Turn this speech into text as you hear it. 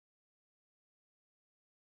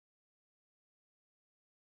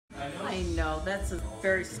I know, that's a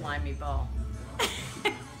very slimy ball.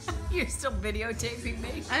 You're still videotaping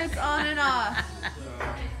me? And it's on and off.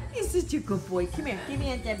 He's such a good boy. Come here, give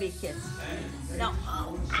me a Debbie kiss. No,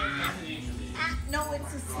 no,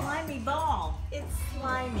 it's a slimy ball. It's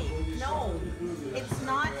slimy. No, it's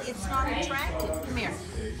not attractive. Come here,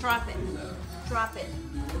 drop it. Drop it.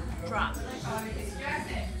 Drop.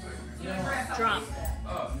 Drop.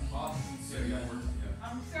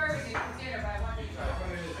 I'm sorry they did it, but I wanted to try.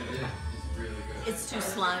 It's too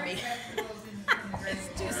slimy. It's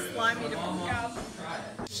too slimy to pick up.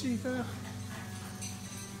 See that?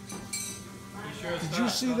 Did you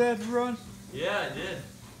see that run? Yeah, I did.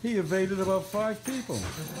 He evaded about 5 people.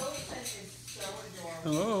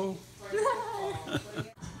 Hello?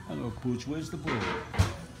 Hello, Pooch. Where's the ball?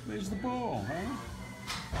 Where's the ball, huh?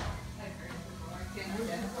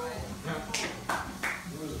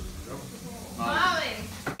 Molly!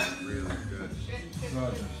 Really good.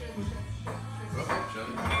 Roger.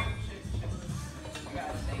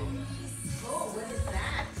 Oh, what is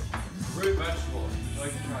that? Great vegetable. Would you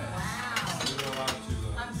like to try it? Wow. We're allowed to.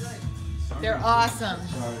 I'm good. They're awesome.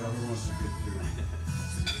 Sorry, I don't want to get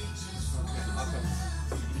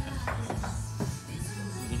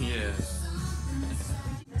through. Yeah.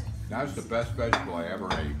 That's the best vegetable I ever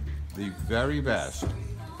ate. The very best.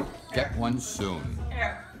 Get one soon.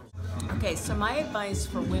 Okay, so my advice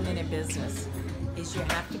for women in business is you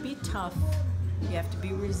have to be tough, you have to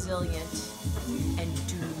be resilient, and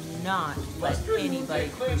do not let anybody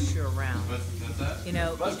push you around. You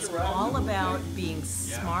know, it's all about being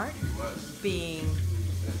smart, being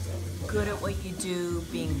good at what you do,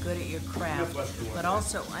 being good at your craft, but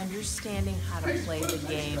also understanding how to play the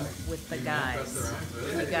game with the guys.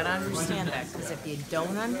 You gotta understand that, because if you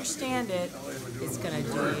don't understand it, it's gonna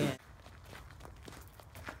do you in.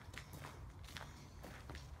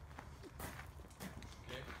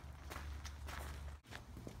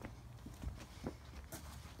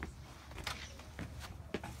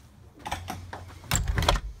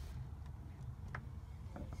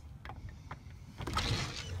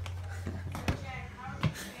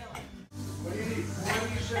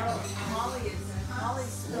 Molly's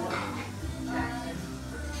still.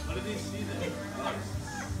 What did he see then?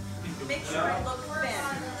 Make sure it looks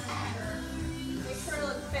thin. Make sure it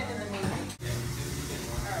looks thin in the meeting.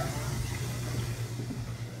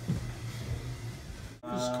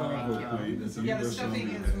 This cargo plane is a Yeah, the US stuffing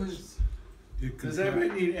Army is has. loose. It could Does carry-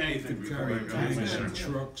 anybody need it anything could before carry I go? tanks and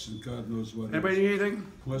trucks and God knows what. Anybody need anything?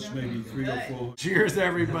 Plus maybe 3 or 4. Cheers,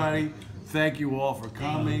 everybody. Thank you all for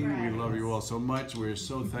coming. We love you all so much. We're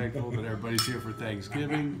so thankful that everybody's here for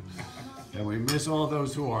Thanksgiving. And we miss all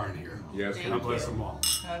those who aren't here. Yes, God bless them all.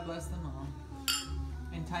 God bless them all.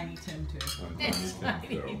 And Tiny Tim too.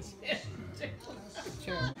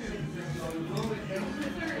 Sure.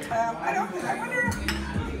 I wonder if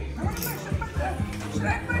I should put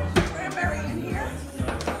cranberry in here?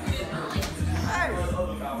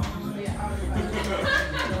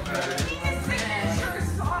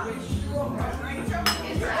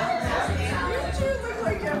 You two look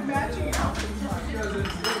like you have matching outfits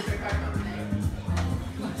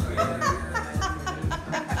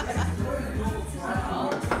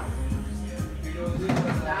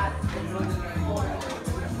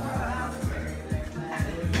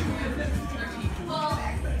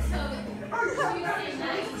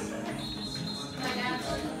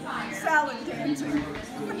salad dancing. June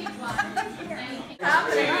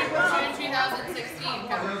 2016.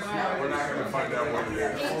 We're not going to find out what it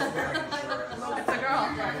is. It's a girl.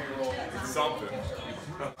 It's something.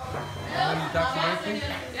 Documentary?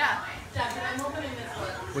 Yeah. I'm opening this one.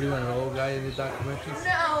 What do you want, an old guy in the documentary?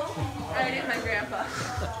 No. I did my grandpa.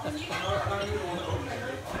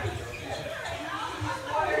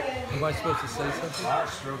 Am I supposed to say something?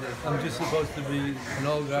 I'm just supposed to be an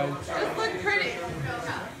old guy? Just look pretty.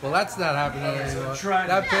 Well, that's not happening anymore.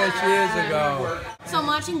 That passed years ago. So I'm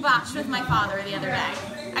watching Botched with my father the other day.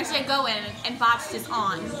 Actually, I go in and Botched is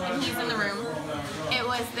on, and he's in the room. It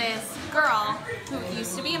was this girl who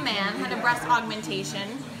used to be a man, had a breast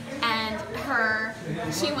augmentation, and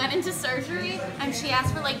she went into surgery, and she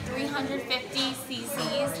asked for like 350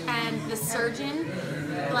 cc's, and the surgeon,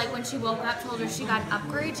 like when she woke up, told her she got an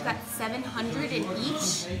upgrade. She got 700 in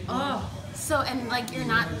each. Oh. So, and like you're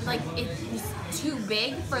not, like it was too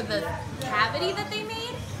big for the cavity that they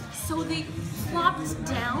made. So they flopped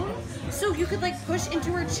down so you could like push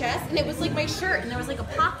into her chest, and it was like my shirt, and there was like a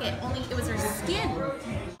pocket, only it was her skin.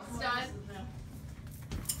 It's done.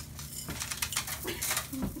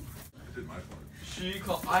 I did my part. She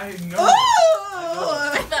called. I know.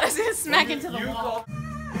 Oh! I thought I was gonna smack into the wall.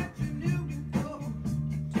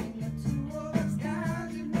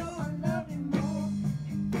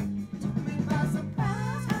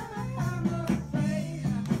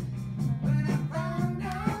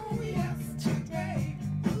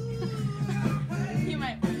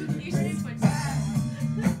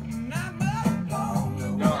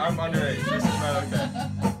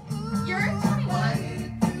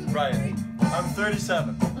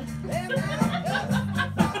 37.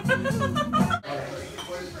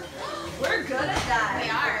 We're good at that. We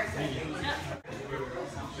are.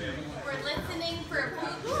 We're listening for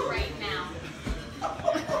poops right now.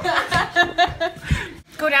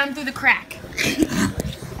 Go down through the crack.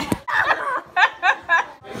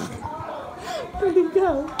 Where'd he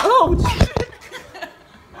go? Oh,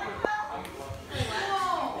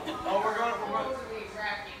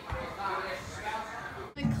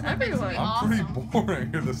 Everyone. I'm pretty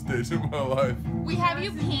boring at this stage in my life. We have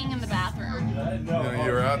you peeing in the bathroom. You know,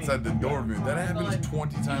 you're outside the door of me. That happens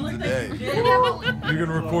 20 times a day. Yeah, but You can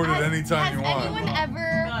record it anytime you has anyone want.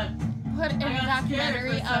 ever put in a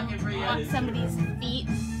documentary of on somebody's feet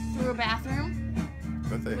through a bathroom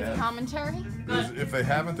But they with have. commentary? If they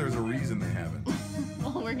haven't, there's a reason they haven't.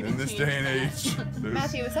 Well, we're gonna In this change day and that. age, there's,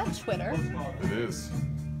 Matthew, is that Twitter? it is.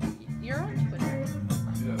 You're on Twitter.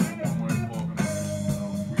 Yes, one way of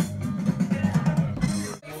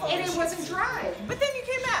And it wasn't dry. but then you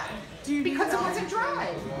came out. Because it wasn't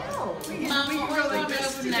dry. No.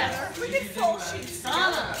 We did full sheets.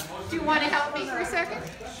 Do you want to help me for a second?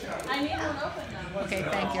 I need one open now. Okay,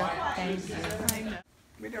 thank you. Thank you.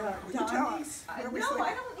 We don't. You tell us. Where we No, sleep.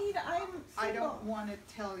 I don't need. I don't want to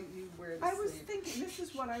tell you where to I was sleep. thinking. This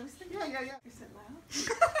is what I was thinking. Yeah. Is it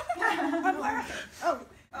loud? I'm laughing. Oh,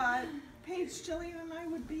 Paige, Jillian, and I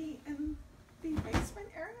would be in the basement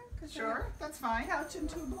area. Sure, that's fine. Couch and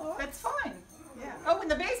two blow-ups. That's fine. Yeah. Oh, in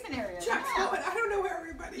the basement area. Chuck's Yeah. going. I don't know where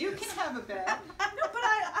everybody You is. can have a bed. No, but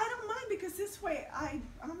I don't mind because this way I'm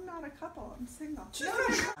not a couple. I'm single.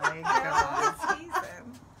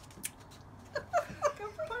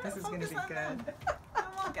 This is gonna be good. I'm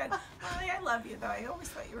all good. Molly, I love you though. I always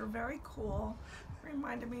thought you were very cool.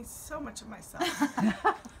 Reminded me so much of myself.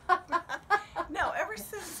 No, ever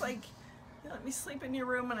since like you let me sleep in your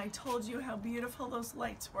room and I told you how beautiful those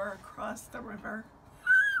lights were across the river.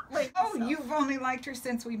 Like, Oh, you've only liked her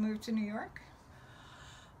since we moved to New York?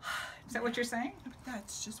 Is that what you're saying?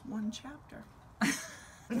 That's just one chapter.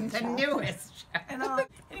 The newest. And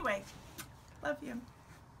anyway, love you.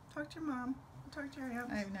 Talk to your mom. Talk to your aunt.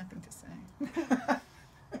 I have nothing to say.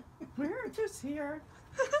 We're just here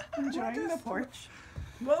enjoying the porch.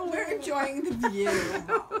 Well, we're enjoying the view,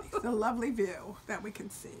 the lovely view that we can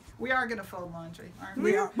see. We are going to fold laundry, aren't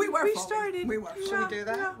we? We were we folding. started. We were. Should we do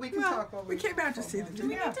that? Yeah, We can yeah. talk while We came out to see the Do we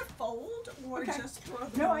view. need to fold or Okay. just throw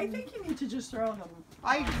them? No, on? I think you need to just throw them.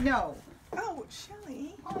 I know. Oh,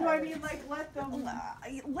 Shelly. No, I mean like let them.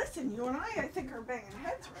 Listen, you and I think are banging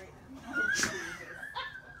heads right now.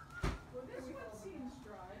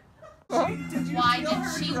 Why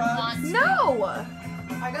did she want to? No.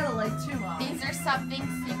 I gotta light two on. Is there something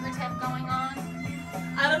secretive going on?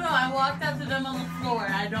 I don't know. I walked up to them on the floor.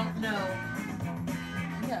 I don't know.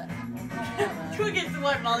 Who gets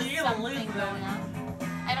what, Molly? You're gonna lose Something them. going on.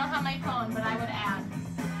 I don't have my phone, but I would add.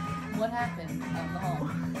 What happened on the hall?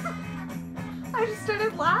 I just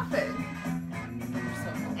started laughing.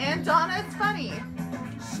 And Donna, it's funny.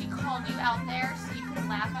 She called you out there so you could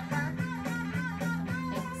laugh at her? I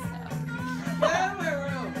don't think so. Get out of my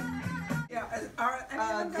room. Yeah, are any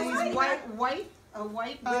of them These going? a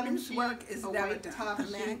white bottom Women's sheet, work is a never white done. top A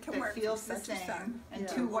man sheet can that work feels the from sun to sun. same, and Yeah.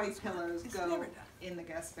 two white pillows It's go never done. in the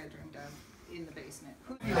guest bedroom down in the basement.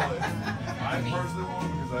 I personally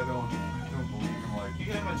won't because I don't believe in like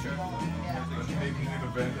making an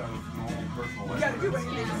event out of normal personal life. gotta do what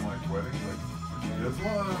you Like weddings, like this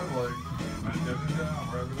one, like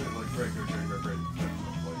wherever they like great.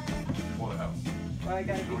 Like bought a house. Well, I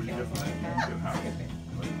gotta So be you get careful the with name, that. you get a house.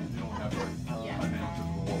 Like you don't have like Yeah. a name to the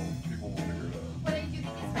world. People will figure it out. But I do think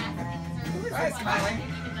it's fascinating because there's Right, one smiling. I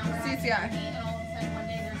didn't even know where I was CCI. gonna be, and all of a sudden one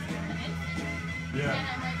day there's an infant. Yeah. And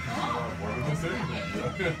I'm like, oh. What are they saying?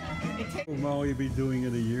 What will Molly be doing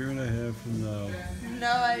in a year and a half from now?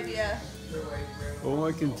 No idea. All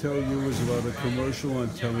I can tell you is about a commercial on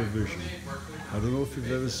television. I don't know if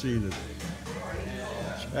you've ever seen it.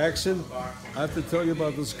 Jackson, I have to tell you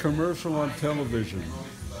about this commercial on television.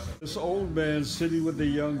 This old man sitting with a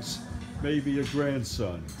young, maybe a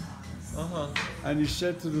grandson. And he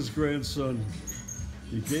said to this grandson,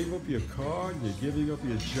 you gave up your car, and you're giving up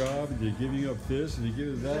your job, and you're giving up this, and you're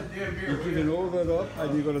giving that. You're giving all that up,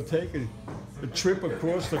 and you're going to take a trip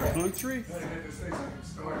across the country?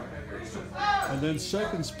 And then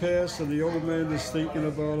seconds pass, and the old man is thinking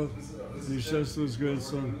about it, and he says to his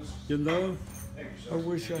grandson, you know, I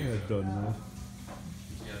wish I had done that.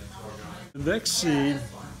 The next scene,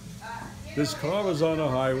 this car is on the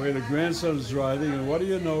highway, the grandson is driving, and what do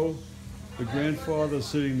you know? The grandfather is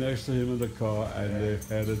sitting next to him in the car, and they're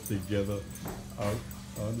headed together out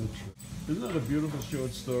on the trip. Isn't that a beautiful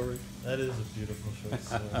short story? That is a beautiful short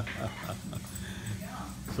story.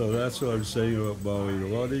 So that's what I'm saying about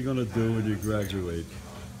Maui. What are you going to do when you graduate?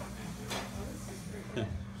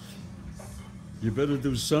 You better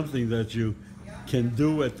do something that you can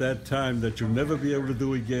do at that time that you'll never be able to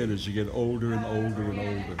do again as you get older and older and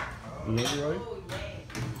older. Isn't that right?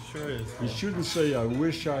 Sure is. You shouldn't say, I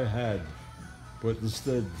wish I had, but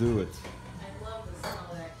instead do it.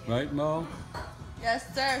 Right, Mo?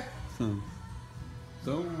 Yes, sir.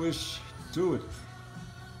 Don't wish, do it.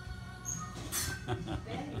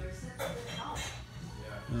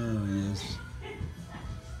 Oh, yes.